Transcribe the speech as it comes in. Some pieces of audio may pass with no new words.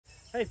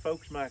Hey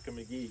folks, Micah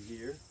McGee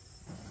here.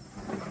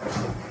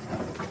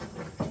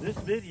 This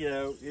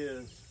video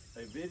is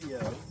a video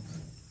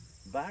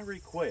by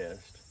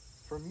request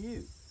from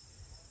you.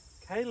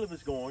 Caleb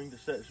is going to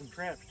set some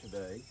traps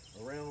today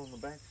around on the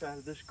back side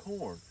of this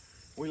corn.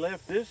 We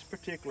left this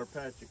particular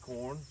patch of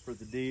corn for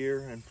the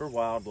deer and for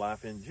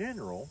wildlife in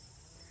general,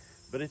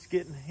 but it's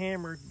getting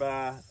hammered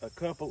by a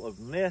couple of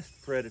nest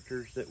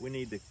predators that we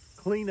need to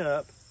clean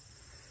up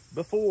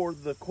before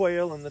the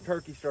quail and the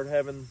turkey start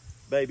having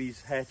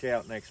babies hatch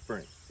out next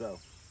spring. So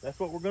that's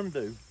what we're going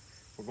to do.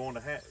 We're going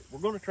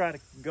to try to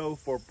go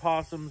for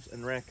possums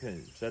and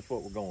raccoons. That's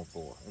what we're going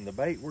for. And the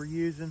bait we're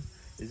using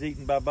is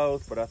eaten by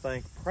both, but I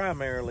think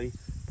primarily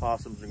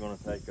possums are going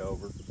to take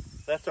over.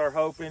 That's our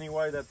hope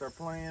anyway. That's our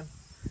plan.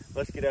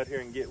 Let's get out here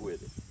and get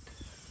with it.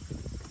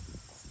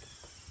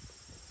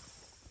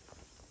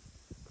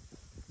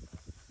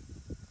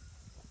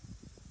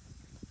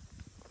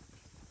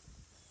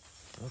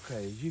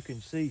 Okay, as you can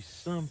see,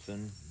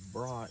 something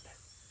brought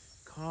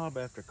cob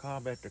after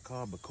cob after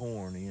cob of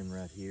corn in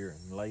right here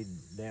and laid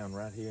down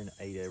right here and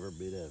ate every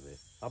bit of it.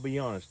 I'll be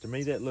honest, to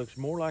me that looks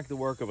more like the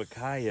work of a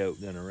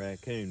coyote than a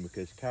raccoon,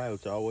 because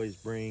coyotes always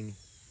bring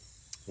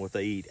what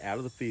they eat out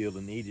of the field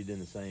and eat it in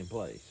the same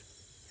place.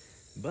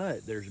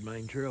 But there's a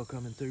main trail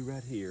coming through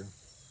right here.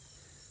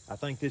 I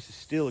think this is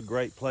still a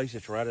great place.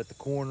 It's right at the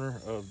corner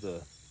of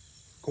the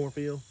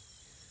cornfield.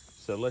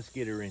 So let's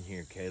get her in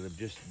here, Caleb.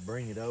 Just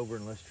bring it over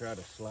and let's try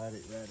to slide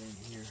it right in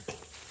here.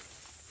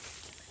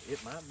 It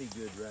might be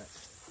good right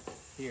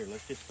here.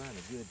 Let's just find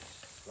a good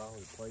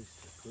solid place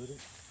to put it.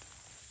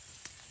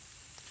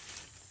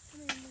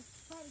 I mean, we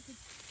probably could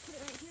put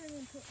it right here and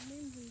then put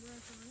moving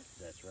brush on it.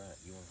 That's right.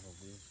 You want to hold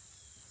this?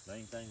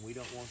 Main thing, we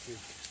don't want this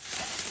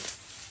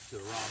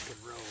to rock and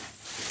roll.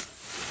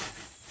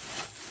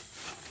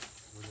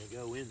 When they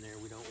go in there,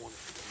 we don't want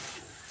it to.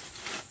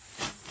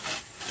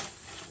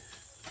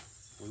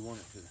 We want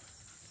it to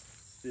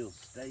feel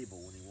stable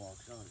when he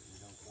walks on it.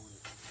 We don't want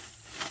it.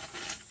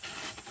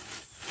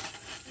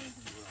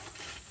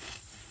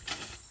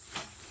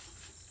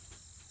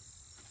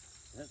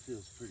 That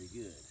feels pretty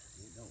good.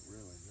 It don't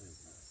really move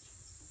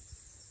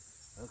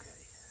much.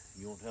 Okay,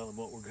 you want to tell them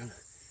what we're gonna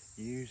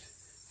use?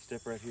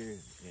 Step right here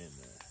and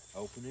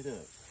open it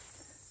up.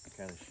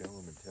 Kind of show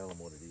them and tell them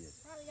what it is.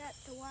 Probably got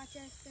to watch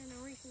us in a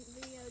recent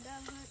video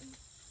dove hunting,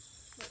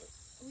 but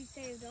we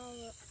saved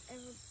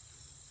every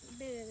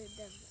bit of the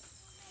dove nuts.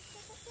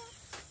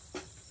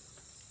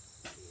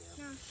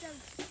 Yeah. Now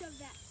shove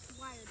that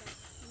wire down.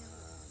 You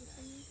know, you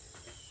see?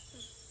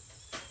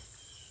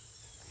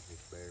 It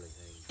barely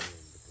hangs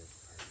in, but that's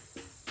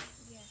perfect.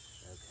 Yeah.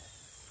 Okay.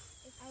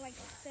 I like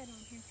to sit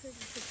on here too.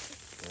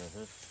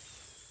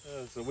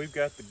 So we've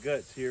got the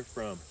guts here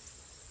from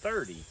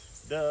 30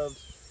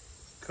 doves,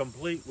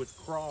 complete with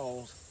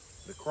crawls.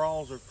 The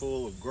crawls are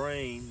full of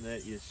grain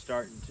that is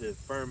starting to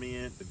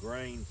ferment. The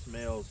grain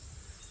smells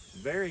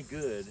very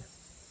good,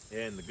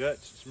 and the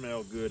guts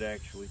smell good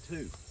actually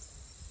too.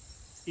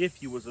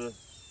 If you was a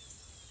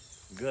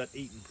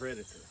gut-eating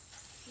predator.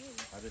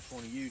 I just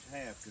want to use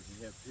half because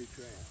we have 2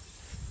 traps.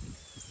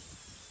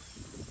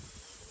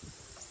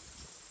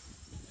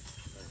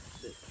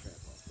 Set the trap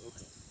off.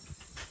 Okay.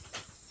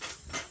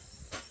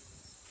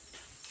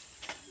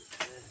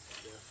 Get that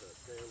stuff up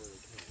there where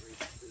they can't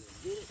reach through and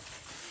get it.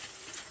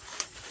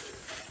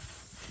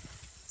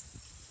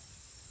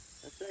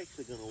 That's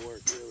actually going to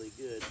work really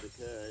good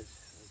because,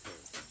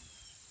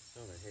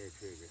 on a hair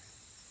trigger.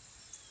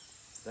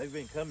 They've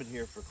been coming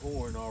here for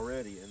corn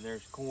already, and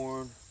there's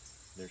corn,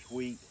 there's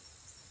wheat,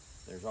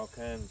 there's all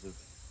kinds of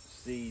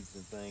seeds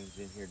and things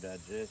in here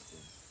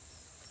digesting.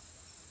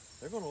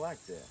 They're going to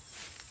like that.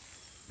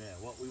 Now,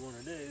 what we want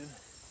to do,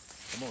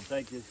 I'm going to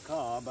take this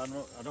cob. I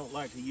don't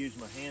like to use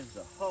my hands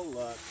a whole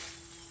lot.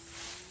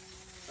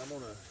 I'm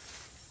going to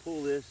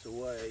pull this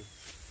away,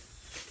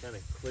 kind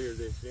of clear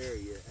this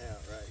area out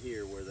right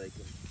here where they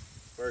can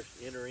first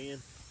enter in.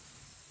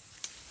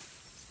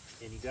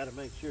 And you got to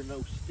make sure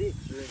no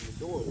sticks are in the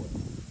doorway,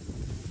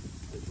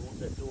 because you want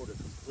that door to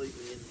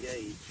completely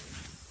engage.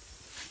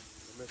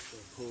 I'm just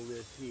going to pull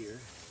this here.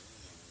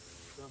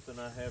 Something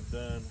I have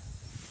done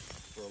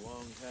for a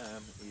long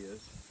time is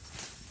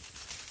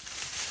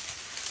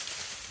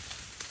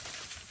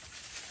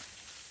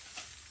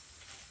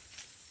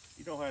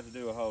you don't have to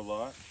do a whole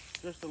lot,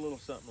 just a little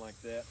something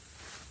like that.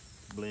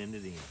 Blend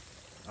it in.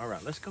 All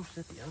right, let's go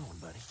set the other one,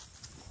 buddy.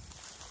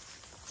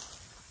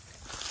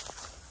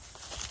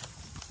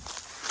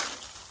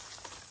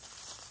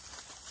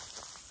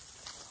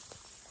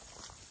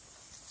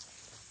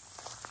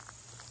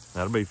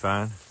 That'll be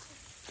fine.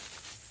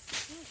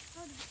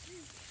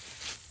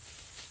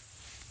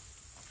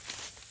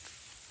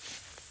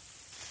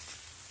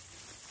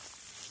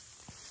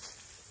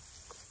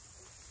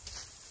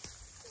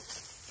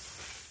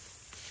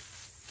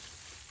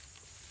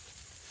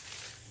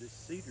 This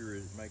cedar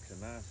makes a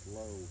nice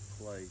low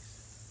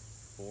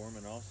place for them,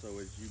 and also,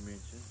 as you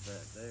mentioned,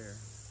 that there,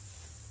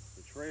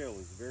 the trail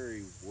is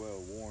very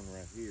well worn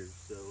right here.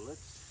 So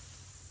let's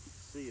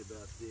see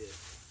about this.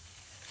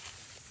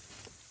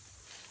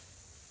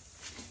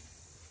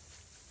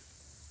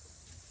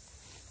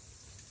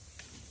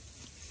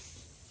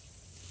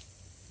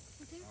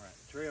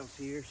 trail's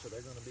here, so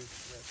they're gonna be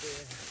right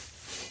there.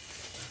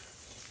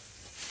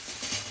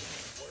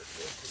 Work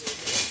this a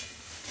little bit.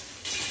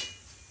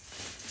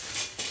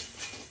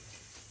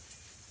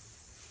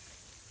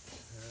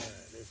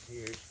 Alright, this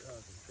here is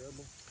causing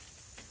trouble.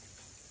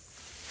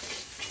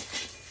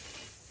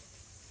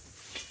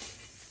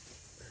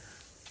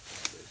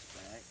 This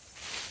back.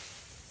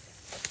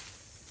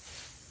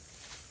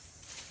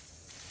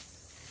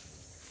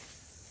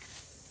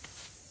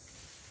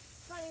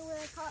 Funny where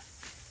I caught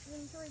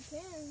them 3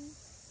 pins.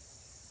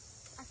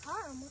 I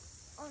caught them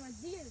on a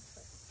deer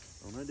trail.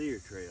 On a deer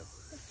trail.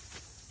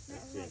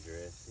 That's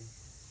Interesting.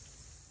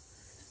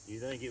 You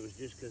think it was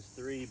just because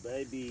 3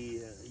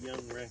 baby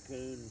young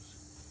raccoons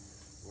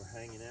were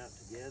hanging out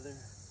together?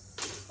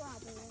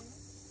 Probably.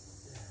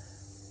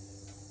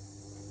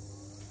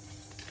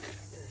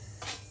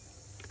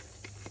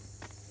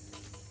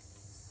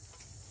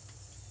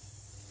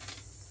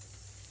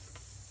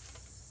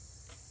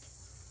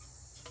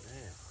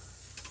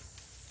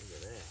 Look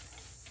at that.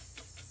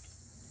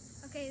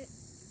 Okay,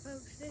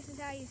 folks, this is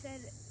how you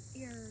set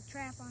your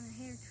trap on a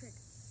hair trigger.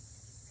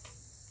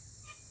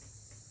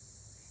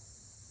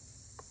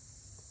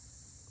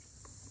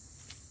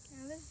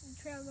 Now this is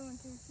the trail going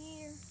through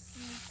here,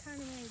 and there's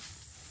kind of a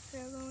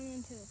trail going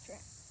into the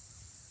trap.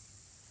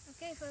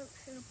 Okay,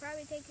 folks, it'll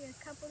probably take you a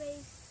couple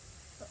days,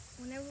 but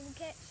whenever we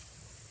catch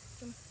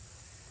them,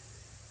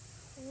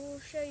 we'll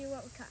show you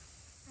what we caught.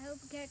 I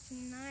hope we catch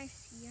some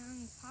nice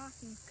young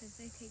possums because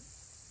they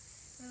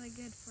taste really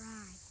good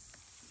fried.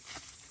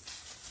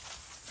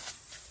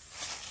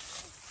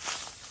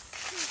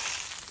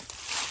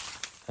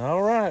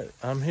 All right,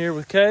 I'm here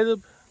with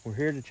Caleb. We're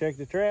here to check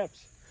the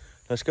traps.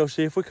 Let's go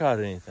see if we caught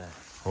anything.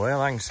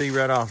 Well, I can see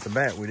right off the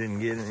bat we didn't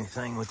get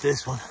anything with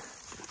this one.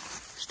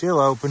 Still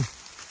open.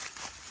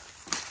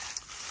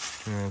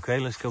 Okay,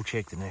 let's go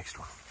check the next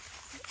one.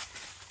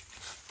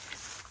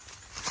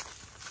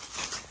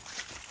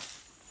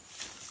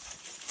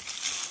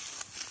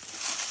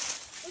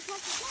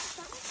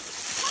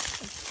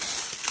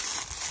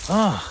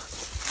 Ah,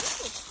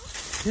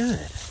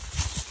 good.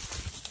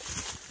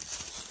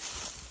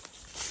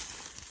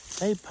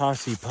 Hey,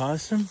 Posse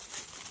Possum.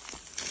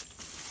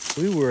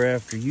 We were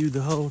after you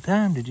the whole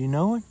time. Did you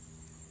know it?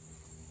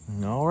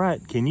 All right.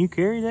 Can you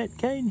carry that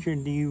cage, or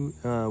do you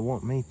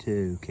want me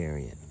to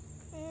carry it?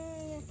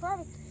 I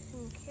probably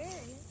can carry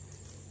it.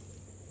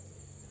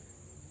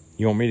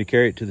 You want me to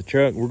carry it to the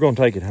truck? We're going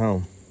to take it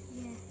home.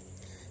 Yeah.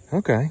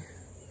 Okay.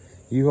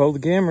 You hold the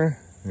camera,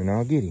 and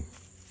I'll get him.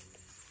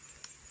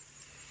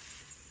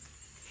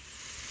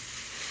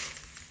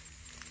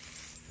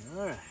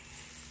 All right.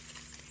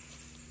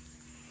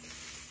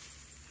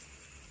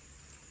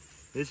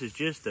 This is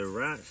just the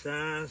right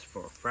size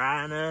for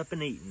frying up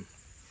and eating.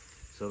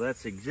 So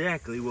that's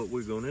exactly what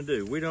we're going to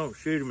do. We don't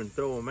shoot them and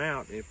throw them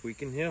out if we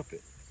can help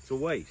it. It's a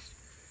waste.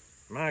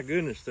 My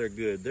goodness, they're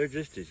good. They're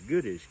just as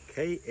good as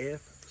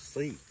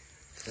KFC.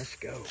 Let's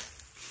go.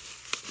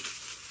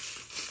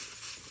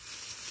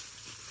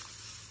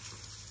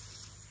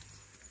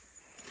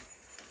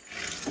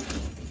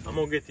 I'm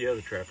going to get the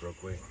other trap real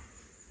quick.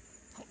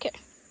 Okay.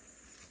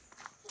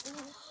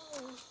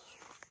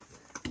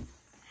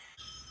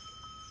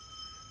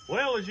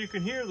 Well, as you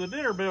can hear, the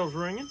dinner bell's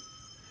ringing,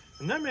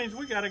 and that means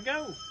we gotta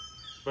go.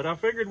 But I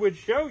figured we'd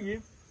show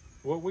you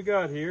what we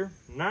got here.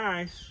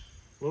 Nice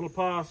little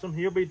possum.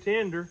 He'll be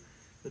tender.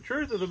 The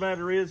truth of the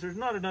matter is there's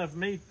not enough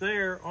meat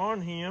there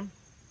on him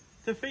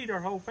to feed our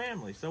whole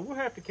family. So we'll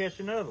have to catch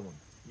another one.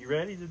 You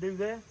ready to do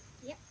that?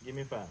 Yep. Give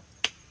me 5.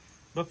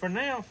 But for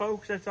now,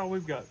 folks, that's all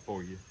we've got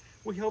for you.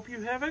 We hope you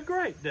have a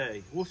great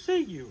day. We'll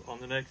see you on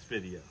the next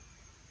video.